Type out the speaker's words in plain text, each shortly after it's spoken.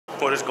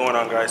What is going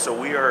on, guys? So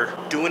we are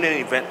doing an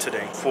event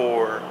today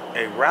for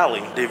a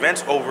rally. The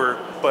event's over,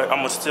 but I'm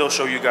gonna still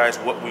show you guys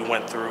what we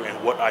went through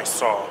and what I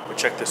saw. But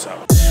check this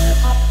out.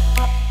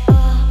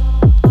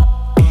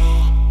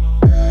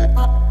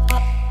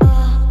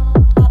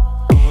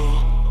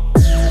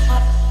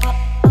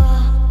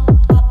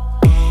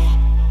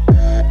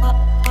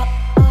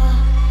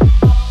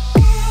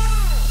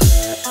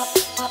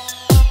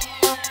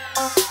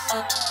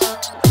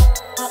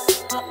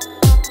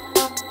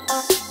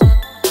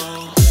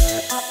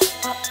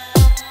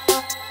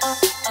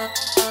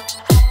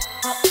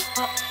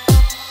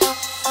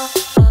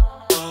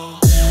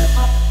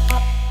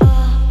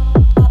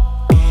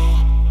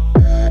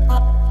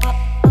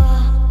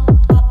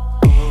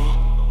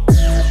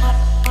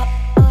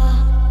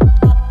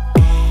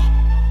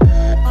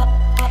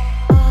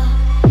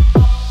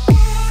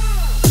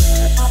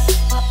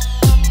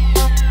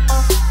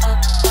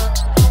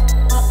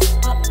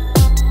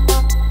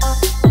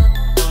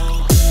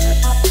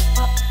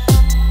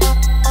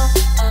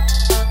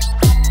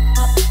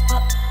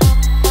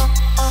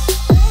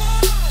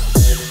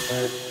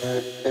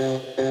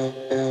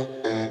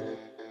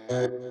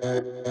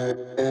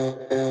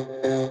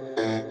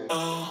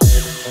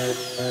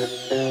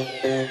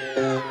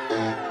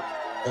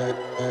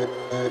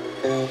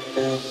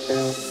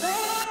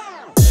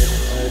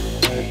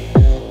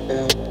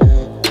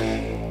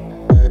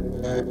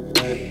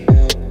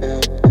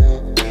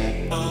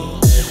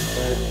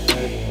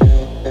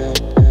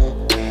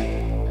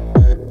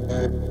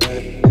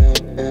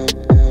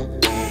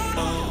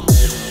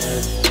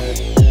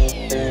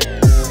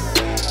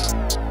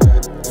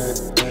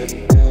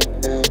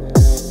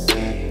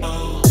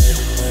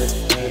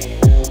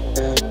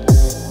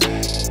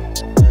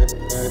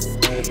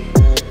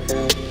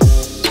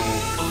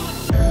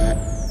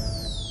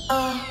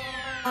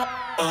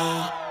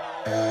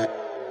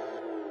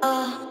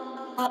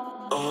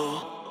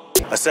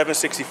 A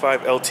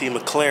 765 LT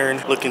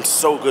Mclaren, looking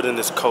so good in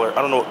this color.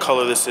 I don't know what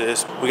color this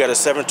is. We got a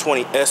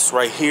 720S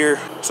right here.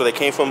 So they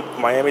came from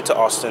Miami to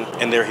Austin,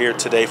 and they're here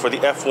today for the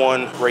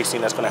F1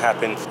 racing that's gonna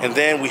happen. And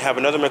then we have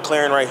another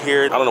McLaren right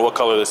here. I don't know what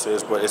color this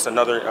is, but it's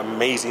another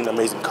amazing,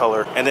 amazing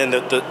color. And then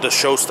the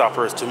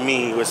showstopper to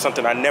me was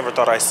something I never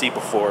thought I'd see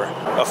before.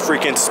 A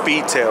freaking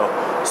Speedtail.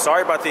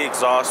 Sorry about the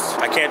exhaust.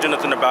 I can't do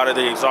nothing about it.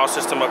 The exhaust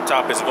system up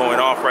top is going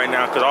off right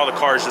now because all the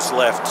cars just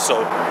left. So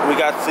we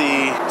got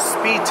the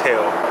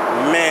Speedtail.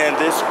 Man,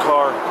 this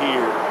car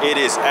here, it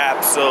is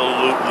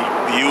absolutely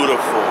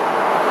beautiful.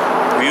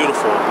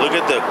 Beautiful. Look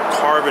at the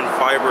carbon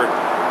fiber.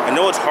 I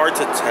know it's hard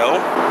to tell,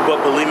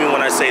 but believe me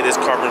when I say this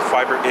carbon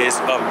fiber is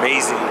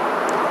amazing.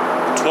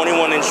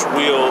 21-inch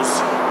wheels.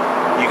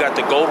 You got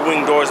the gold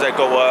wing doors that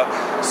go up,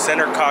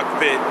 center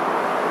cockpit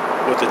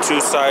with the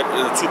two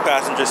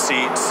passenger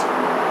seats.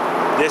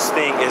 This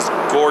thing is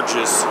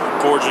gorgeous,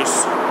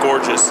 gorgeous,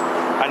 gorgeous.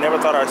 I never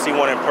thought I'd see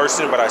one in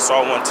person, but I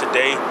saw one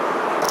today.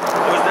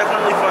 It was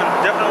definitely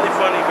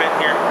fun event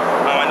here.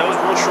 I know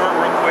it's real short,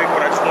 real quick,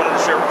 but I just wanted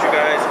to share with you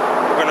guys.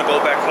 We're gonna go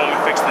back home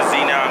and fix the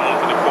Z now. I'm going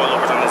through the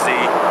coilovers on the Z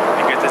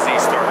and get the Z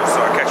started. So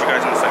I'll catch you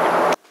guys in a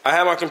second. I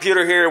have my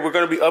computer here. We're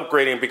gonna be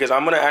upgrading because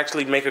I'm gonna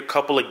actually make a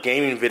couple of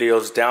gaming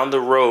videos down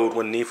the road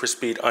when Need for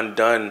Speed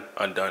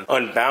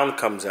Unbound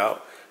comes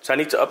out. So I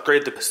need to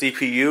upgrade the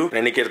CPU and I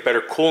need to get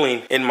better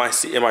cooling in my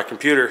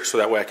computer so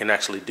that way I can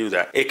actually do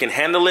that. It can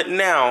handle it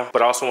now,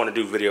 but I also want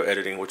to do video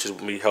editing, which is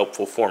be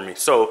helpful for me.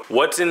 So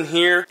what's in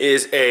here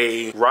is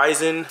a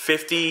Ryzen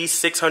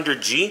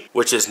 5600G,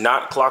 which is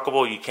not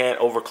clockable. You can't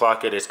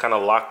overclock it. It's kind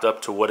of locked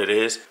up to what it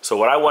is. So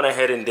what I went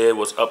ahead and did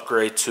was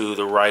upgrade to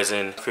the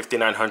Ryzen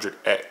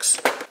 5900X.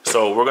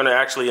 So we're gonna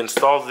actually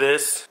install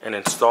this and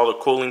install the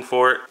cooling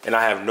for it. And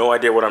I have no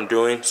idea what I'm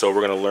doing, so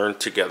we're gonna learn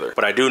together.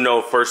 But I do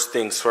know first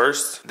things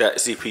first, that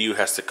CPU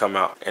has to come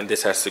out and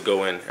this has to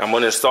go in. I'm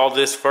gonna install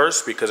this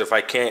first because if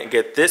I can't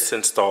get this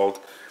installed,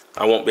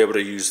 I won't be able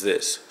to use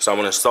this. So I'm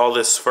gonna install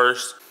this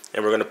first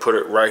and we're gonna put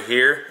it right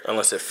here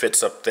unless it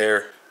fits up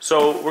there.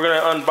 So we're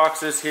gonna unbox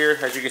this here.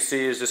 As you can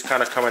see, it's just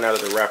kind of coming out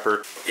of the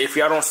wrapper. If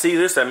y'all don't see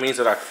this, that means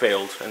that I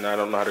failed and I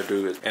don't know how to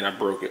do it and I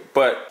broke it.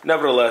 But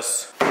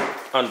nevertheless,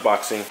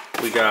 unboxing,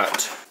 we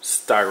got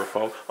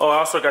styrofoam. Oh, I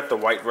also got the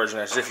white version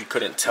as if you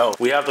couldn't tell.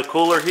 We have the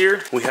cooler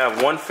here. We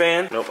have one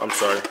fan. Nope, I'm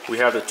sorry. We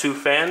have the two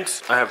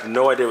fans. I have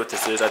no idea what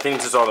this is. I think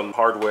this is all the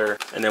hardware.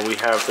 And then we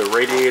have the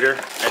radiator.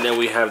 And then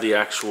we have the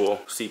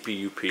actual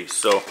CPU piece.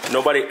 So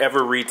nobody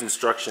ever reads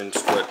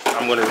instructions, but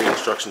I'm gonna read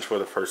instructions for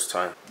the first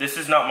time. This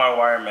is not my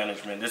wire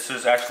management. This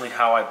is actually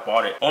how I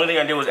bought it. Only thing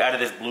I did was added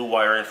this blue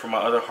wire in for my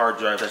other hard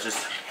drive that's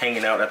just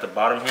hanging out at the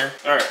bottom here.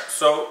 All right,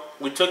 so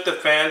we took the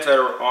fans that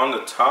are on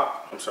the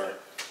top. I'm sorry.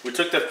 We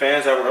took the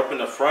fans that were up in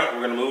the front.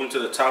 We're gonna move them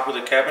to the top of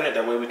the cabinet.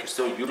 That way we can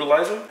still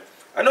utilize them.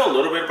 I know a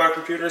little bit about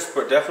computers,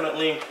 but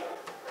definitely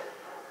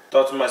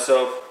thought to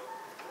myself,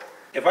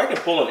 if I can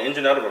pull an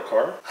engine out of a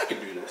car, I can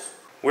do this.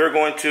 We're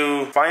going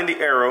to find the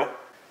arrow,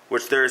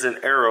 which there's an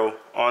arrow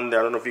on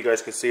there. I don't know if you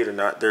guys can see it or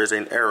not. There's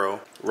an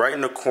arrow right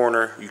in the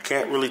corner. You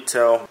can't really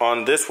tell.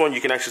 On this one,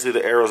 you can actually see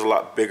the arrow's a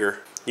lot bigger.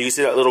 You can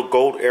see that little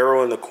gold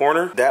arrow in the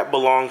corner. That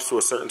belongs to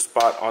a certain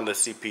spot on the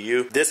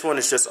CPU. This one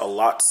is just a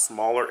lot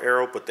smaller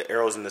arrow, but the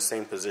arrow's in the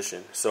same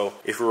position. So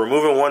if you're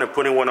removing one and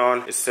putting one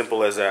on, it's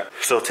simple as that.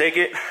 So take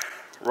it.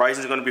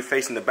 Ryzen's going to be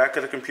facing the back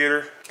of the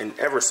computer, and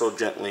ever so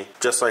gently,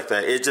 just like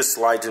that, it just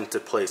slides into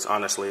place,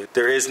 honestly.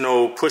 There is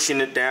no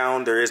pushing it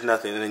down, there is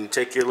nothing. And then you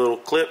take your little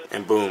clip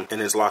and boom, and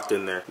it's locked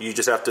in there. You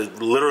just have to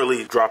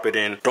literally drop it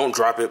in. Don't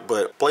drop it,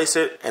 but place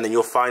it, and then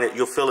you'll find it,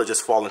 you'll feel it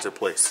just fall into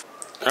place.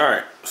 All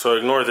right, so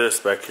ignore this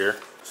back here.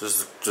 This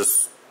is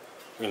just,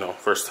 you know,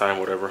 first time,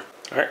 whatever.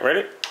 All right,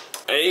 ready?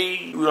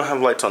 Hey, we don't have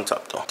lights on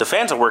top though. The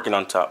fans are working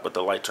on top, but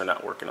the lights are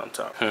not working on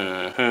top. Do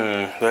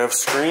I have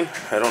screen?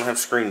 I don't have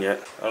screen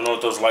yet. I don't know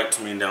what those lights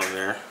mean down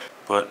there,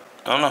 but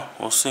I don't know.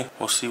 We'll see.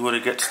 We'll see what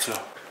it gets to.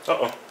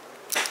 Uh-oh.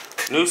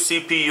 New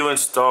CPU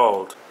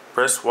installed.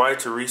 Press Y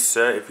to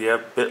reset if you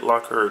have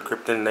BitLocker or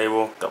encrypted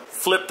enable. The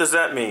flip does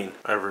that mean?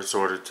 I've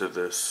resorted to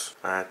this.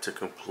 I had to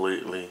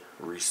completely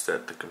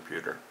reset the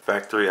computer.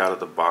 Factory out of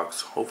the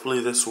box.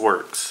 Hopefully this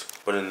works.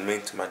 But in the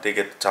meantime, I did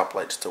get the top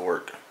lights to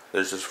work.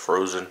 They're just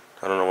frozen.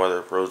 I don't know why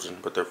they're frozen,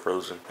 but they're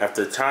frozen.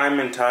 After time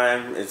and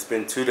time, it's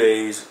been 2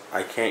 days.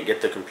 I can't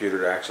get the computer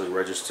to actually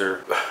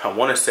register. I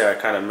want to say I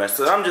kind of messed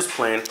it up. I'm just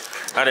playing.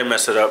 I didn't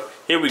mess it up.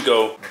 Here we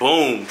go.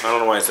 Boom. I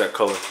don't know why it's that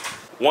color.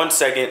 1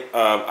 second.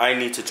 I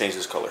need to change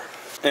this color.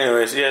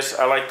 Anyways, yes,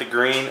 I like the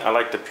green. I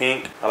like the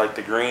pink. I like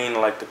the green. I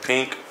like the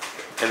pink.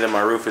 And then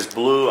my roof is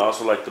blue. I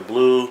also like the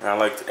blue. And I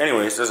like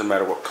anyways, doesn't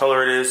matter what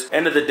color it is.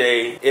 End of the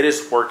day, it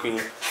is working.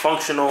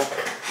 Functional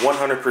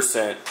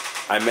 100%.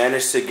 I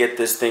managed to get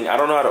this thing. I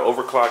don't know how to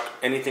overclock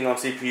anything on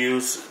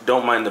CPUs.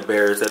 Don't mind the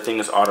bears. That thing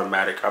is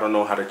automatic. I don't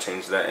know how to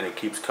change that, and it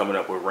keeps coming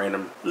up with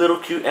random little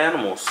cute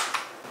animals.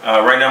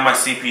 Right now my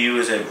CPU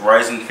is a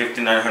Ryzen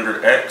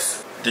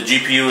 5900X. The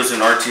GPU is an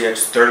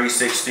RTX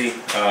 3060,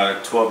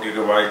 12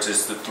 gigabytes.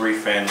 It's the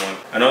 3-fan one.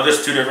 I know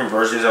there's 2 different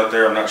versions out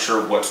there. I'm not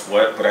sure what's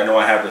what, but I know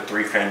I have the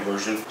 3-fan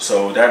version.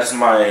 So that is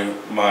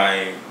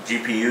my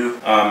GPU.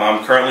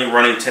 I'm currently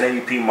running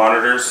 1080p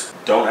monitors.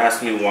 Don't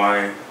ask me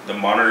why. The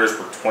monitors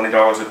were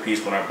 $20 a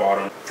piece when I bought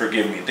them.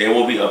 Forgive me. They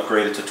will be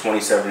upgraded to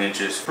 27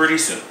 inches pretty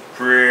soon.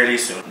 Pretty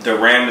soon. The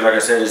RAM, like I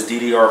said, is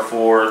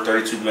DDR4,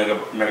 32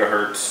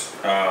 megahertz,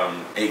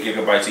 8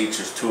 gigabytes each.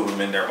 There's 2 of them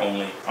in there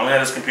only. I only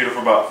had this computer for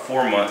about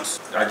 4 months.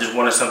 I just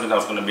wanted something that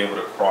was going to be able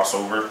to cross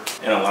over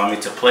and allow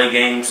me to play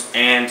games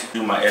and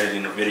do my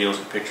editing of videos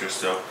and pictures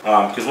still.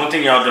 Because one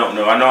thing y'all don't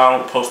know I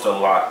don't post a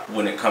lot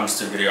when it comes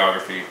to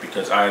videography,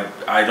 because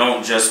I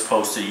don't just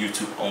post to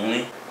YouTube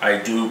only. I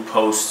do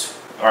post,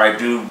 or I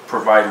do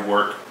provide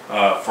work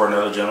for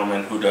another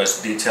gentleman who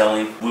does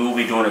detailing. We will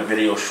be doing a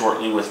video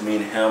shortly with me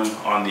and him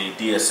on the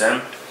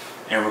DSM,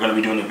 and we're going to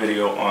be doing a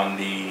video on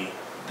the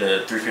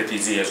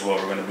 350Z as well.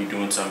 We're going to be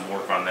doing some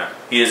work on that.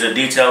 He is a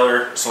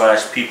detailer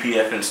slash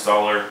PPF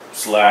installer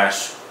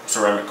slash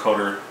ceramic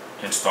coater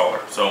installer.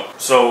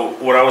 So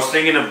what I was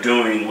thinking of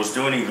doing was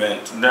doing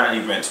not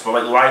events, but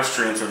like live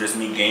streams of just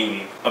me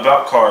gaming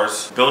about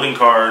cars, building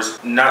cars.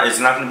 It's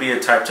not going to be a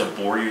type to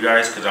bore you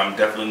guys, because I'm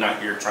definitely not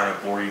here trying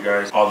to bore you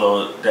guys.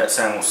 Although that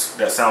sounds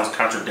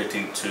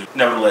contradicting to.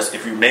 Nevertheless,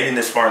 if you're making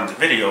this far in the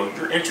video,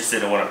 you're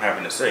interested in what I'm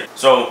having to say.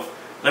 So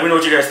let me know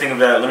what you guys think of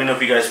that. Let me know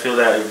if you guys feel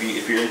that,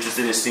 if you're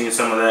interested in seeing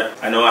some of that.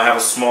 I know I have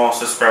a small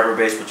subscriber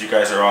base, but you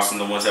guys are awesome.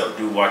 The ones that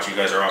do watch, you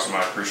guys are awesome.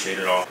 I appreciate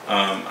it all.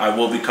 I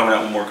will be coming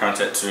out with more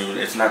content soon.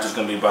 It's not just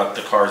going to be about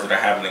the cars that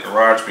I have in the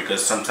garage,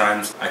 because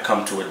sometimes I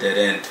come to a dead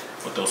end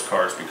with those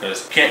cars,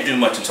 because can't do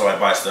much until I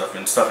buy stuff,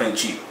 and stuff ain't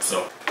cheap.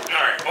 So,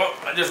 alright, well,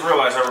 I just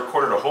realized I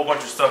recorded a whole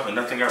bunch of stuff and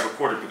nothing got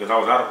recorded because I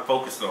was out of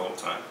focus the whole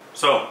time.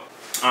 So,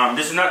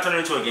 this is not turning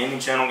into a gaming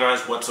channel,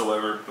 guys,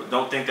 whatsoever, but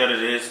don't think that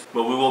it is.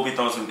 But we will be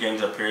throwing some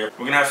games up here.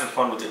 We're going to have some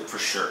fun with it for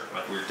sure.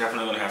 Like, we're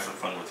definitely going to have some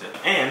fun with it.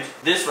 And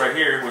this right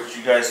here, which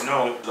you guys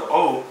know,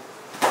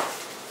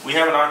 we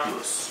have an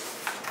Oculus.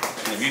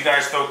 And if you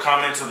guys throw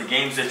comments of the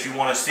games that you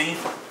want to see,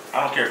 I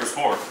don't care if it's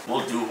horror.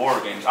 We'll do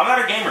horror games. I'm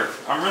not a gamer.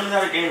 I'm really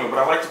not a gamer, but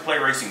I like to play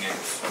racing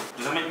games.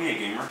 Does that make me a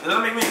gamer? Does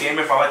that make me a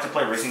gamer if I like to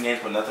play racing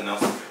games but nothing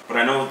else? But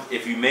I know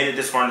if you made it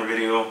this far in the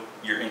video,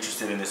 you're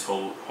interested in this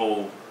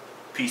whole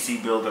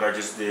PC build that I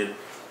just did,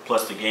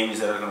 plus the games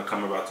that are going to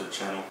come about to the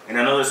channel. And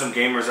I know there's some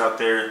gamers out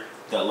there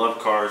that love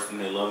cars and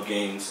they love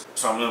games,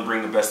 so I'm going to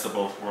bring the best of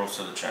both worlds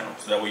to the channel,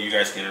 so that way you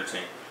guys can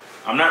entertain.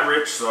 I'm not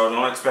rich, so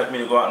don't expect me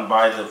to go out and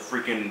buy the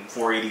freaking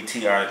 480 Ti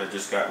that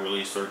just got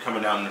released or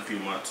coming out in a few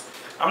months.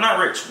 I'm not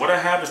rich. What I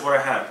have is what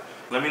I have.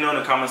 Let me know in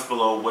the comments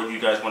below what you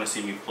guys want to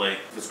see me play.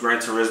 If it's Gran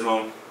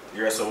Turismo,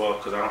 you're SOL,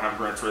 because I don't have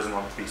Gran Turismo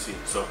on the PC.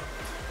 So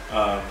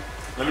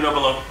let me know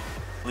below.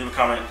 Leave a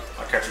comment.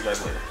 I'll catch you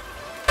guys later.